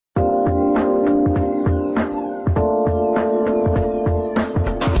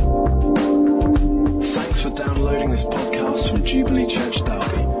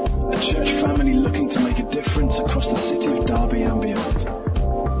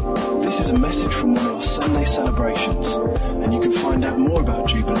is a message from one of our Sunday celebrations, and you can find out more about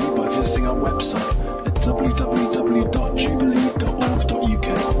Jubilee by visiting our website at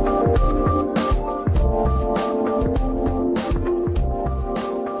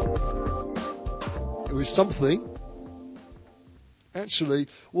www.jubilee.org.uk. It was something. Actually,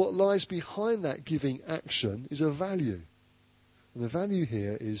 what lies behind that giving action is a value. And the value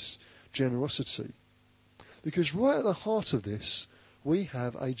here is generosity. Because right at the heart of this, we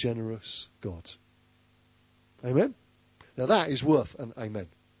have a generous God. Amen? Now that is worth an amen,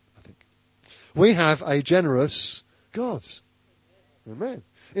 I think. We have a generous God. Amen.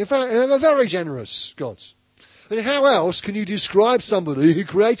 In fact, a very generous God. And how else can you describe somebody who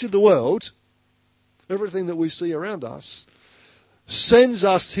created the world, everything that we see around us, sends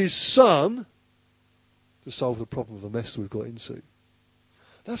us his son to solve the problem of the mess we've got into?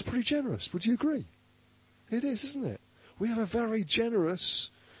 That's pretty generous. Would you agree? It is, isn't it? We have a very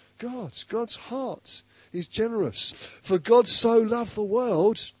generous God. God's heart is generous. For God so loved the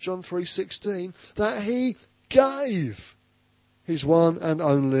world, John 3:16, that he gave his one and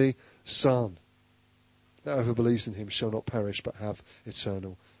only Son, that whoever believes in him shall not perish but have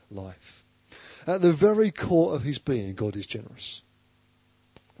eternal life. At the very core of his being, God is generous.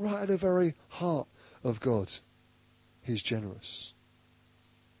 Right at the very heart of God, he's generous.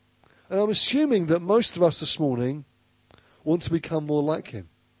 And I'm assuming that most of us this morning want to become more like him.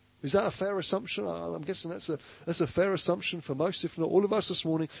 Is that a fair assumption? I'm guessing that's a fair assumption for most, if not all of us this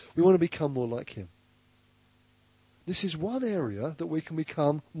morning. We want to become more like him. This is one area that we can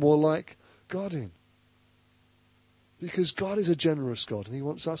become more like God in. Because God is a generous God, and he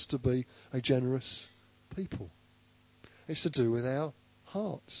wants us to be a generous people. It's to do with our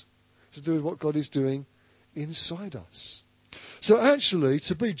hearts. It's to do with what God is doing inside us. So actually,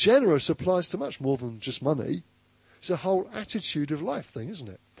 to be generous applies to much more than just money. It's a whole attitude of life thing, isn't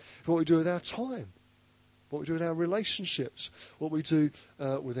it? What we do with our time, what we do with our relationships, what we do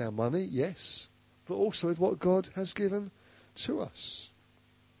with our money, yes, but also with what God has given to us.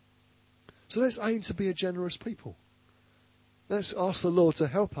 So let's aim to be a generous people. Let's ask the Lord to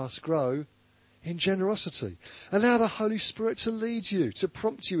help us grow in generosity. Allow the Holy Spirit to lead you, to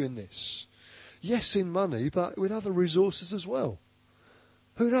prompt you in this. Yes, in money, but with other resources as well.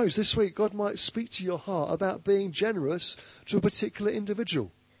 Who knows, this week God might speak to your heart about being generous to a particular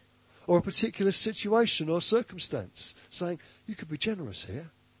individual or a particular situation or circumstance, saying, you could be generous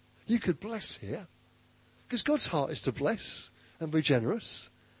here. You could bless here. Because God's heart is to bless and be generous.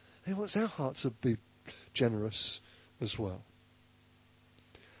 He wants our heart to be generous as well.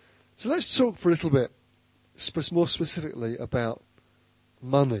 So let's talk for a little bit more specifically about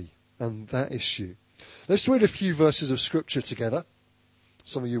money and that issue. Let's read a few verses of Scripture together.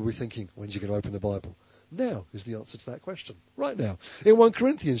 Some of you will be thinking, when's he going to open the Bible? Now is the answer to that question. Right now. In 1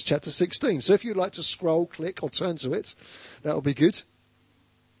 Corinthians chapter 16. So if you'd like to scroll, click or turn to it, that would be good.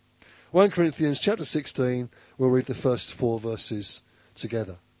 1 Corinthians chapter 16, we'll read the first 4 verses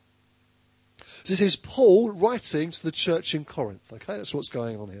together. This is Paul writing to the church in Corinth. Okay, that's what's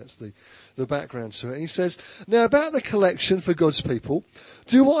going on here. That's the background to it. He says, now about the collection for God's people,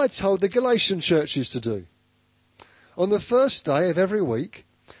 do what I told the Galatian churches to do. On the first day of every week,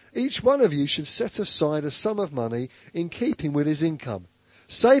 each one of you should set aside a sum of money in keeping with his income,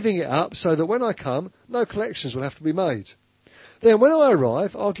 saving it up so that when I come, no collections will have to be made. Then when I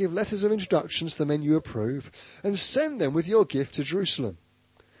arrive, I'll give letters of introduction to the men you approve and send them with your gift to Jerusalem.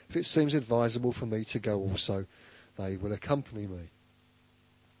 If it seems advisable for me to go also, they will accompany me.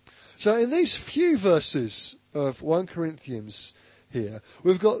 So in these few verses of 1 Corinthians here,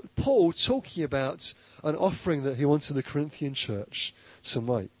 we've got Paul talking about an offering that he wanted the Corinthian church to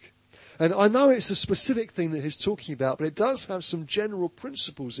make. And I know it's a specific thing that he's talking about, but it does have some general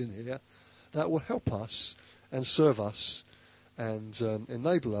principles in here that will help us and serve us and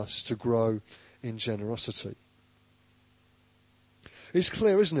enable us to grow in generosity. It's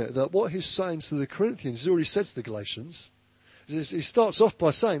clear, isn't it, that what he's saying to the Corinthians, he's already said to the Galatians. He starts off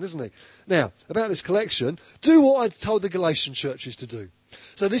by saying, doesn't he, now, about this collection, do what I told the Galatian churches to do.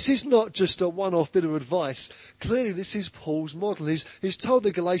 So this is not just a one-off bit of advice. Clearly, this is Paul's model. He's told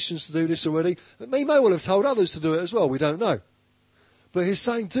the Galatians to do this already. He may well have told others to do it as well. We don't know. But he's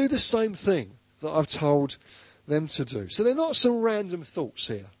saying, do the same thing that I've told them to do. So they're not some random thoughts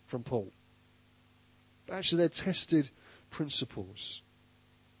here from Paul. Actually, they're tested principles.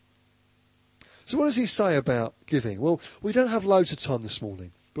 So what does he say about giving? Well, we don't have loads of time this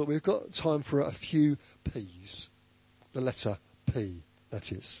morning, but we've got time for a few P's. The letter P,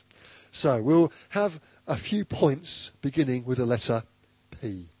 that is. So we'll have a few points beginning with the letter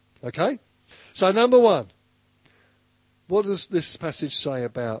P. Okay? So number 1, what does this passage say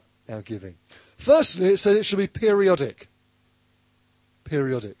about our giving. Firstly, it says it should be periodic.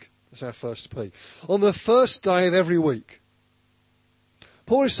 Periodic. That's our first P. On the first day of every week.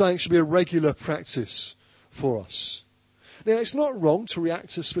 Paul is saying it should be a regular practice for us. Now, it's not wrong to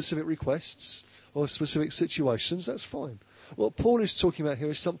react to specific requests or specific situations. That's fine. What Paul is talking about here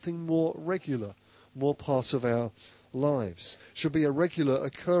is something more regular, more part of our lives. It should be a regular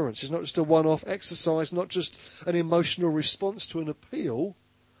occurrence. It's not just a one-off exercise, not just an emotional response to an appeal,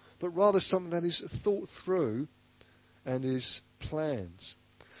 but rather something that is thought through and is planned.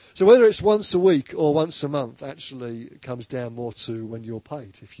 So whether it's once a week or once a month actually comes down more to when you're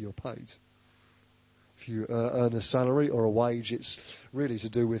paid, if you're paid. If you earn a salary or a wage, it's really to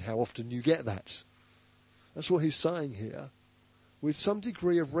do with how often you get that. That's what he's saying here. With some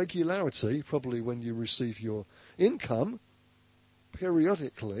degree of regularity, probably when you receive your income,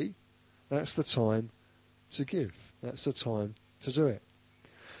 periodically, that's the time to give. That's the time to do it.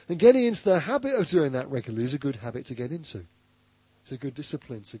 And getting into the habit of doing that regularly is a good habit to get into. It's a good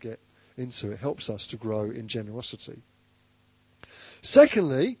discipline to get into. It helps us to grow in generosity.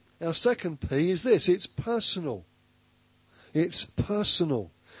 Secondly, our second P is this. It's personal. It's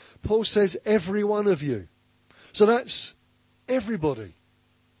personal. Paul says every one of you. So that's everybody.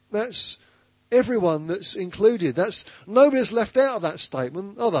 That's everyone that's included. That's nobody's left out of that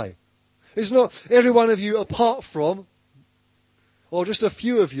statement, are they? It's not every one of you apart from, or just a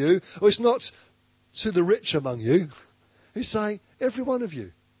few of you, or it's not to the rich among you. He's saying every one of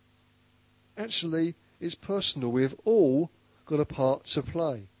you actually is personal. We've all got a part to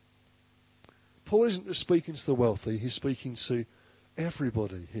play. Paul isn't just speaking to the wealthy, he's speaking to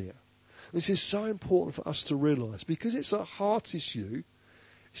everybody here. This is so important for us to realise because it's a heart issue.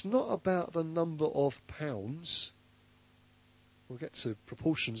 It's not about the number of pounds. We'll get to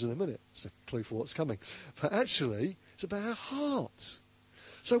proportions in a minute. It's a clue for what's coming. But actually, it's about our hearts.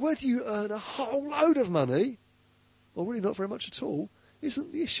 So whether you earn a whole load of money or really not very much at all,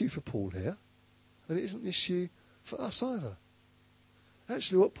 isn't the issue for Paul here. And it isn't the issue for us either.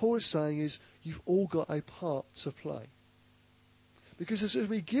 Actually, what Paul is saying is you've all got a part to play. Because as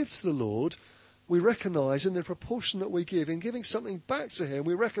we give to the Lord, we recognise in the proportion that we give, in giving something back to him,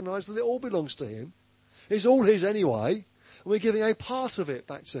 we recognise that it all belongs to him. It's all his anyway, and we're giving a part of it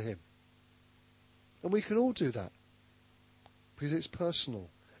back to him. And we can all do that. Because it's personal.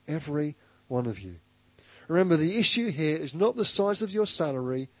 Every one of you. Remember, the issue here is not the size of your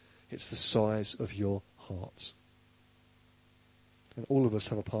salary, it's the size of your heart. And all of us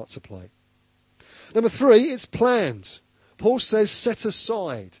have a part to play. Number 3, it's planned. Paul says set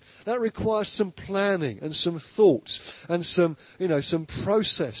aside. That requires some planning and some thoughts and some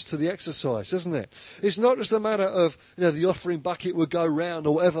process to the exercise, doesn't it? It's not just a matter of, the offering bucket would go round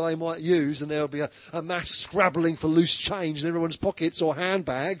or whatever they might use and there'll be a mass scrabbling for loose change in everyone's pockets or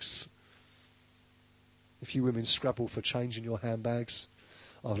handbags. If you women scrabble for change in your handbags,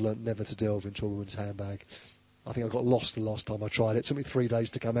 I've learnt never to delve into a woman's handbag. I think I got lost the last time I tried it. It took me 3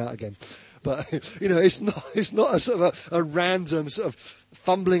 days to come out again. But, it's not a sort of a random sort of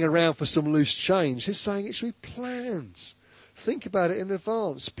fumbling around for some loose change. He's saying it should be planned. Think about it in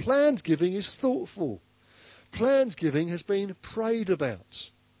advance. Planned giving is thoughtful. Planned giving has been prayed about.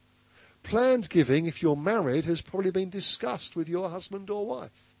 Planned giving, if you're married, has probably been discussed with your husband or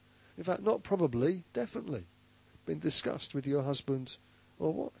wife. In fact, not probably, definitely been discussed with your husband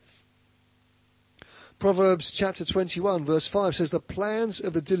or wife. Proverbs chapter 21 verse 5 says, the plans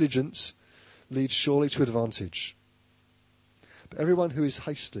of the diligent lead surely to advantage. But everyone who is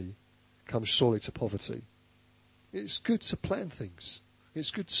hasty comes surely to poverty. It's good to plan things. It's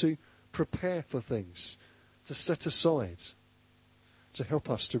good to prepare for things, to set aside, to help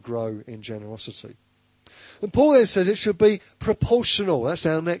us to grow in generosity. And Paul then says it should be proportional. That's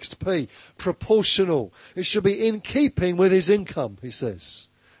our next P. Proportional. It should be in keeping with his income, he says.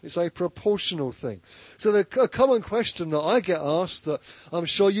 It's a proportional thing. So a common question that I get asked, that I'm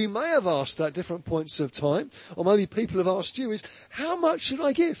sure you may have asked at different points of time, or maybe people have asked you, is how much should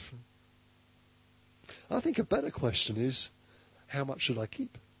I give? I think a better question is, how much should I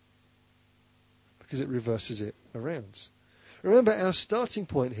keep? Because it reverses it around. Remember, our starting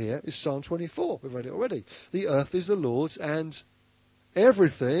point here is Psalm 24. We've read it already. The earth is the Lord's and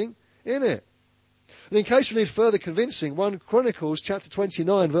everything in it. And in case we need further convincing, 1 Chronicles chapter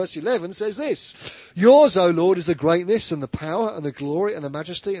 29 verse 11 says this: yours, O Lord, is the greatness and the power and the glory and the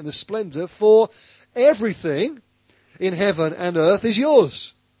majesty and the splendour, for everything in heaven and earth is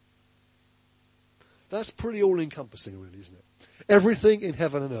yours. That's pretty all-encompassing, really, isn't it? Everything in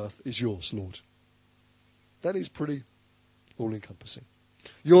heaven and earth is yours, Lord. That is pretty all-encompassing.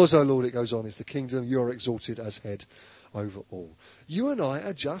 Yours, O Lord, it goes on, is the kingdom. You are exalted as head over all. You and I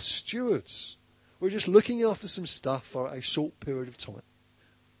are just stewards. We're just looking after some stuff for a short period of time.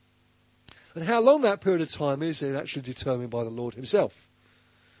 And how long that period of time is actually determined by the Lord himself.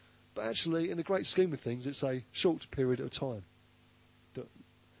 But actually, in the great scheme of things, it's a short period of time that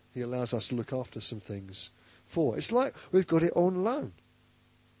he allows us to look after some things for. It's like we've got it on loan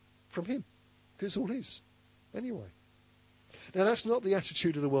from him, because it's all his anyway. Now, that's not the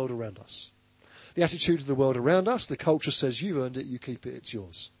attitude of the world around us. The attitude of the world around us, the culture says, you've earned it, you keep it, it's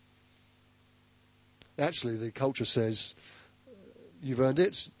yours. Actually, the culture says, you've earned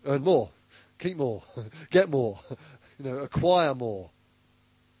it, earn more, keep more, get more, acquire more,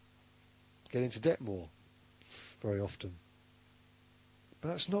 get into debt more, very often. But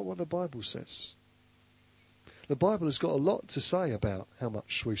that's not what the Bible says. The Bible has got a lot to say about how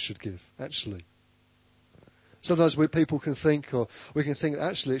much we should give, actually. Sometimes people can think, or we can think,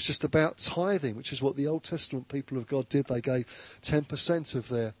 actually, it's just about tithing, which is what the Old Testament people of God did. They gave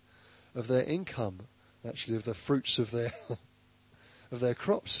 10% of their income, actually, of the fruits of their of their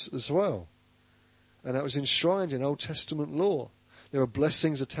crops as well. And that was enshrined in Old Testament law. There are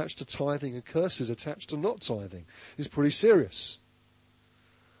blessings attached to tithing and curses attached to not tithing. It's pretty serious.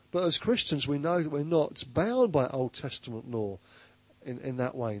 But as Christians, we know that we're not bound by Old Testament law in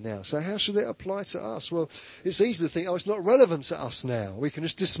that way now. So how should it apply to us? Well, it's easy to think, it's not relevant to us now. We can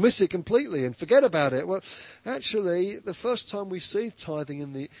just dismiss it completely and forget about it. Well, actually, the first time we see tithing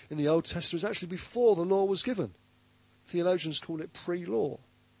in the Old Testament was actually before the law was given. Theologians call it pre-law.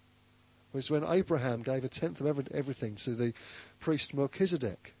 It was when Abraham gave 1/10 of everything to the priest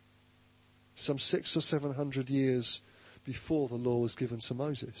Melchizedek, some 600 or 700 years before the law was given to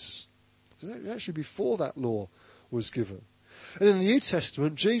Moses. Actually, before that law was given. And in the New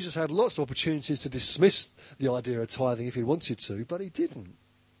Testament, Jesus had lots of opportunities to dismiss the idea of tithing if he wanted to, but he didn't.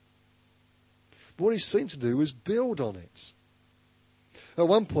 But what he seemed to do was build on it. At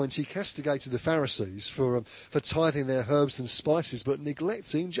one point, he castigated the Pharisees for tithing their herbs and spices, but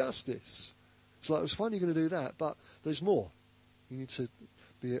neglecting justice. It's like, it was fine, you're going to do that, but there's more. You need to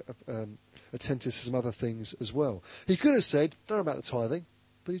be attentive to some other things as well. He could have said, don't know about the tithing,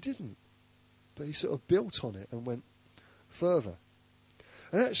 but he didn't. But he sort of built on it and went further.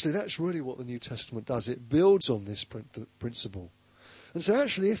 And actually, that's really what the New Testament does. It builds on this principle. And so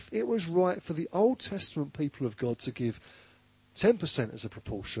actually, if it was right for the Old Testament people of God to give 10% as a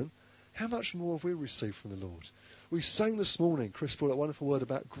proportion, how much more have we received from the Lord? We sang this morning, Chris brought a wonderful word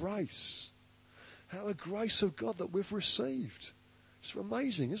about grace. How the grace of God that we've received. It's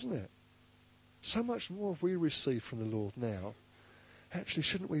amazing, isn't it? So much more have we received from the Lord now. Actually,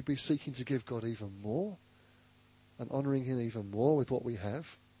 shouldn't we be seeking to give God even more? And honouring him even more with what we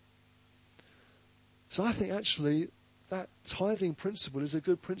have? So I think actually that tithing principle is a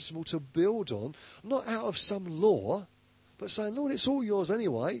good principle to build on, not out of some law, but saying, Lord, it's all yours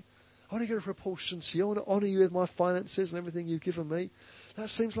anyway. I want to give a proportion to you. I want to honour you with my finances and everything you've given me. That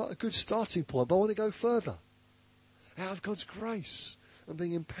seems like a good starting point, but I want to go further. Out of God's grace and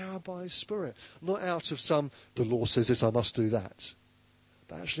being empowered by his Spirit. Not out of the law says this, I must do that.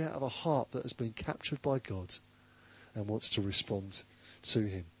 But actually out of a heart that has been captured by God and wants to respond to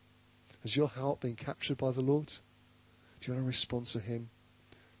him. Has your heart been captured by the Lord? Do you want to respond to him?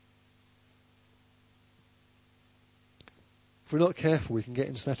 If we're not careful, we can get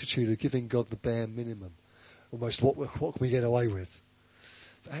into an attitude of giving God the bare minimum. Almost what can we get away with?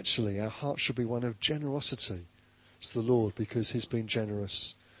 But actually, our heart should be one of generosity to the Lord because he's been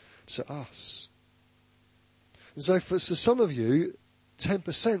generous to us. And so for some of you,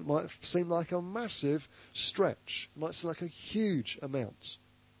 10% might seem like a massive stretch. It might seem like a huge amount.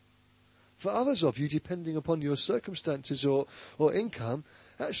 For others of you, depending upon your circumstances or income,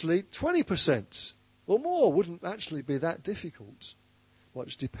 actually 20% or more wouldn't actually be that difficult. It might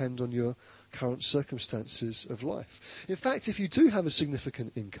just depend on your current circumstances of life. In fact, if you do have a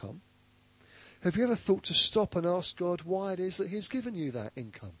significant income, have you ever thought to stop and ask God why it is that he's given you that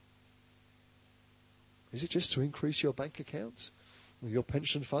income? Is it just to increase your bank account? Or your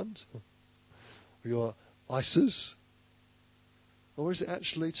pension fund? Or your ISAs? Or is it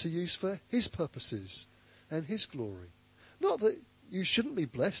actually to use for his purposes and his glory? Not that you shouldn't be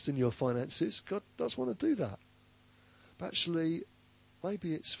blessed in your finances. God does want to do that. But actually,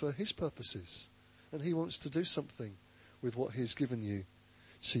 maybe it's for his purposes. And he wants to do something with what he's given you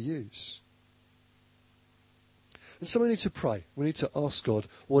to use. And so we need to pray. We need to ask God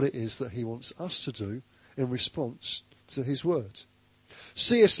what it is that he wants us to do in response to his word.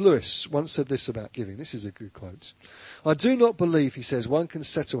 C.S. Lewis once said this about giving. This is a good quote. I do not believe, he says, one can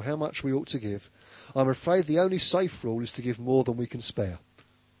settle how much we ought to give. I'm afraid the only safe rule is to give more than we can spare.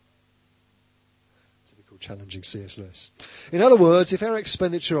 challenging C.S. Lewis. In other words, if our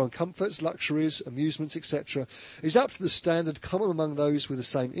expenditure on comforts, luxuries, amusements, etc. is up to the standard common among those with the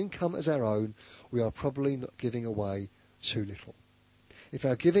same income as our own, we are probably not giving away too little. If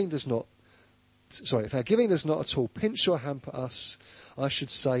our giving does not at all pinch or hamper us, I should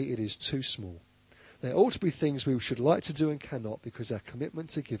say it is too small. There ought to be things we should like to do and cannot because our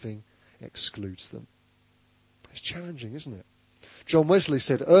commitment to giving excludes them. It's challenging, isn't it? John Wesley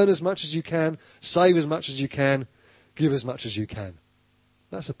said, earn as much as you can, save as much as you can, give as much as you can.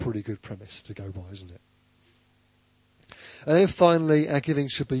 That's a pretty good premise to go by, isn't it? And then finally, our giving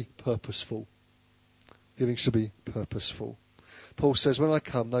should be purposeful. Giving should be purposeful. Paul says, when I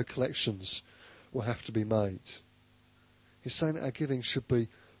come, no collections will have to be made. He's saying that our giving should be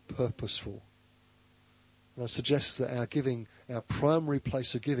purposeful. And I suggest that our giving, our primary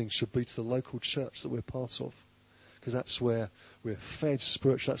place of giving should be to the local church that we're part of. Because that's where we're fed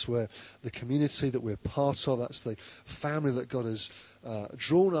spiritually, that's where the community that we're part of, that's the family that God has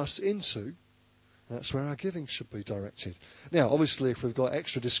drawn us into, and that's where our giving should be directed. Now, obviously, if we've got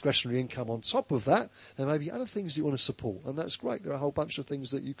extra discretionary income on top of that, there may be other things that you want to support, and that's great. There are a whole bunch of things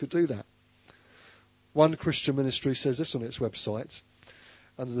that you could do that. One Christian ministry says this on its website,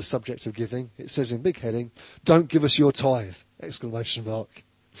 under the subject of giving. It says in big heading, "Don't give us your tithe!" Exclamation mark.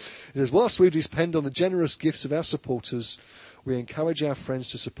 It says, whilst we depend on the generous gifts of our supporters, we encourage our friends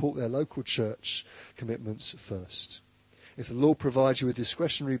to support their local church commitments first. If the Lord provides you with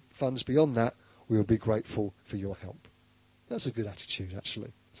discretionary funds beyond that, we will be grateful for your help. That's a good attitude,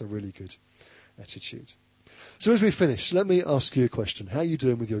 actually. It's a really good attitude. So as we finish, let me ask you a question. How are you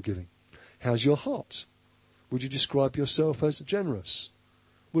doing with your giving? How's your heart? Would you describe yourself as generous?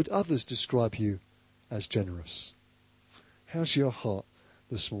 Would others describe you as generous? How's your heart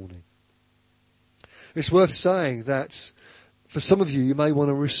this morning? It's worth saying that for some of you, you may want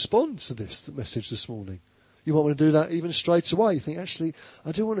to respond to this message this morning. You might want to do that even straight away. You think, actually,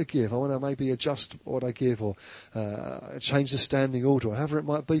 I do want to give. I want to maybe adjust what I give or change the standing order or however it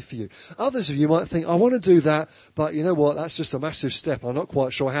might be for you. Others of you might think, I want to do that, but you know what, that's just a massive step. I'm not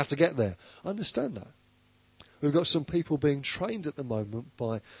quite sure how to get there. I understand that. We've got some people being trained at the moment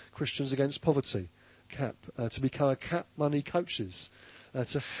by Christians Against Poverty, CAP, to become CAP money coaches,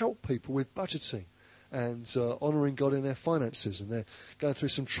 to help people with budgeting and honouring God in their finances. And they're going through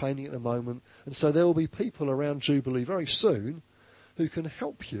some training at the moment. And so there will be people around Jubilee very soon who can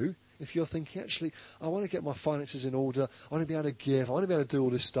help you if you're thinking, actually, I want to get my finances in order. I want to be able to give. I want to be able to do all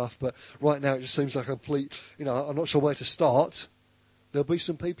this stuff. But right now it just seems like a complete, I'm not sure where to start. There'll be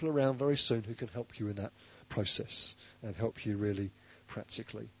some people around very soon who can help you in that process and help you really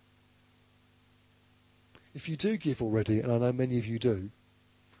practically. If you do give already, and I know many of you do,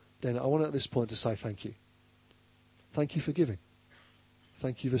 then I want at this point to say thank you. Thank you for giving.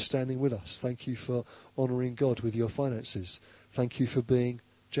 Thank you for standing with us. Thank you for honouring God with your finances. Thank you for being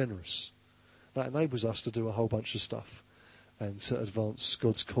generous. That enables us to do a whole bunch of stuff and to advance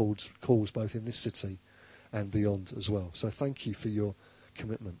God's cause both in this city and beyond as well. So thank you for your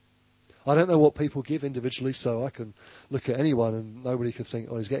commitment. I don't know what people give individually, so I can look at anyone and nobody can think,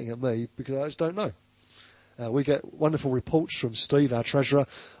 oh, he's getting at me, because I just don't know. We get wonderful reports from Steve, our treasurer,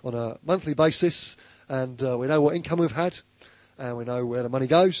 on a monthly basis, and we know what income we've had, and we know where the money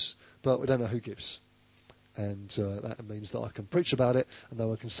goes, but we don't know who gives. And that means that I can preach about it, and no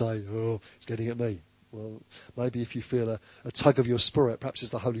one can say, oh, it's getting at me. Well, maybe if you feel a tug of your spirit, perhaps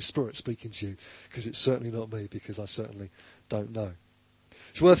it's the Holy Spirit speaking to you, because it's certainly not me, because I certainly don't know.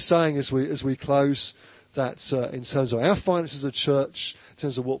 It's worth saying as we close that in terms of our finances as a church, in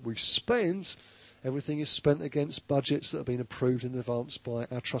terms of what we spend, everything is spent against budgets that have been approved in advance by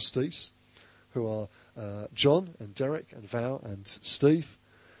our trustees, who are John and Derek and Val and Steve.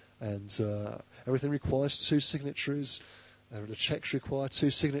 And everything requires 2 signatories. The cheques require 2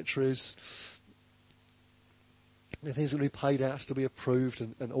 signatories. Anything's going to be paid out has to be approved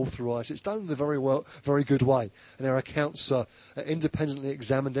and authorised. It's done in a very good way. And our accounts are independently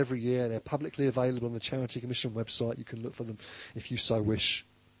examined every year. They're publicly available on the Charity Commission website. You can look for them if you so wish.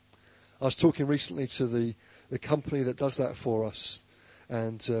 I was talking recently to the company that does that for us,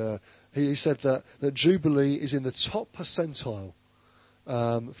 and he said that Jubilee is in the top percentile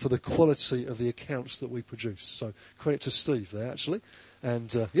for the quality of the accounts that we produce. So credit to Steve there, actually. And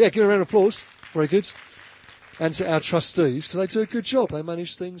give him a round of applause. Very good. And to our trustees, because they do a good job. They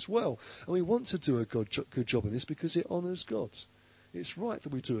manage things well. And we want to do a good job in this because it honours God. It's right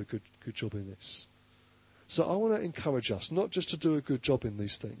that we do a good job in this. So I want to encourage us, not just to do a good job in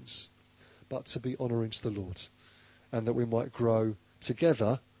these things, but to be honouring to the Lord, and that we might grow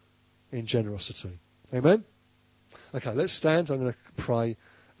together in generosity. Amen? Okay, let's stand. I'm going to pray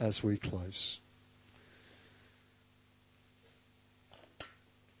as we close.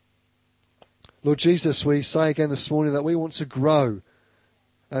 Lord Jesus, we say again this morning that we want to grow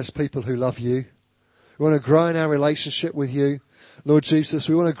as people who love you. We want to grow in our relationship with you. Lord Jesus,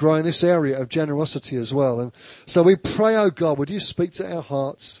 we want to grow in this area of generosity as well. And so we pray, oh God, would you speak to our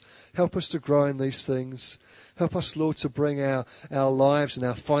hearts? Help us to grow in these things. Help us, Lord, to bring our lives and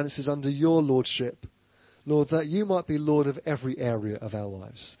our finances under your lordship. Lord, that you might be Lord of every area of our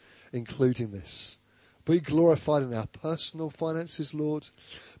lives, including this. Be glorified in our personal finances, Lord.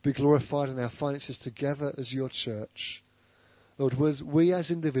 Be glorified in our finances together as your church. Lord, we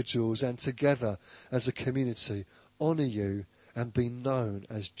as individuals and together as a community honour you and be known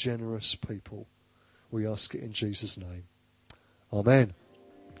as generous people. We ask it in Jesus' name. Amen.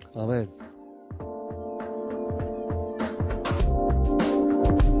 Amen.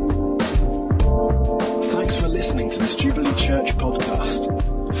 Thanks for listening to this Jubilee Church podcast.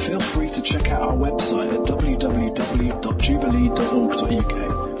 Feel free to check out our website at www.jubilee.church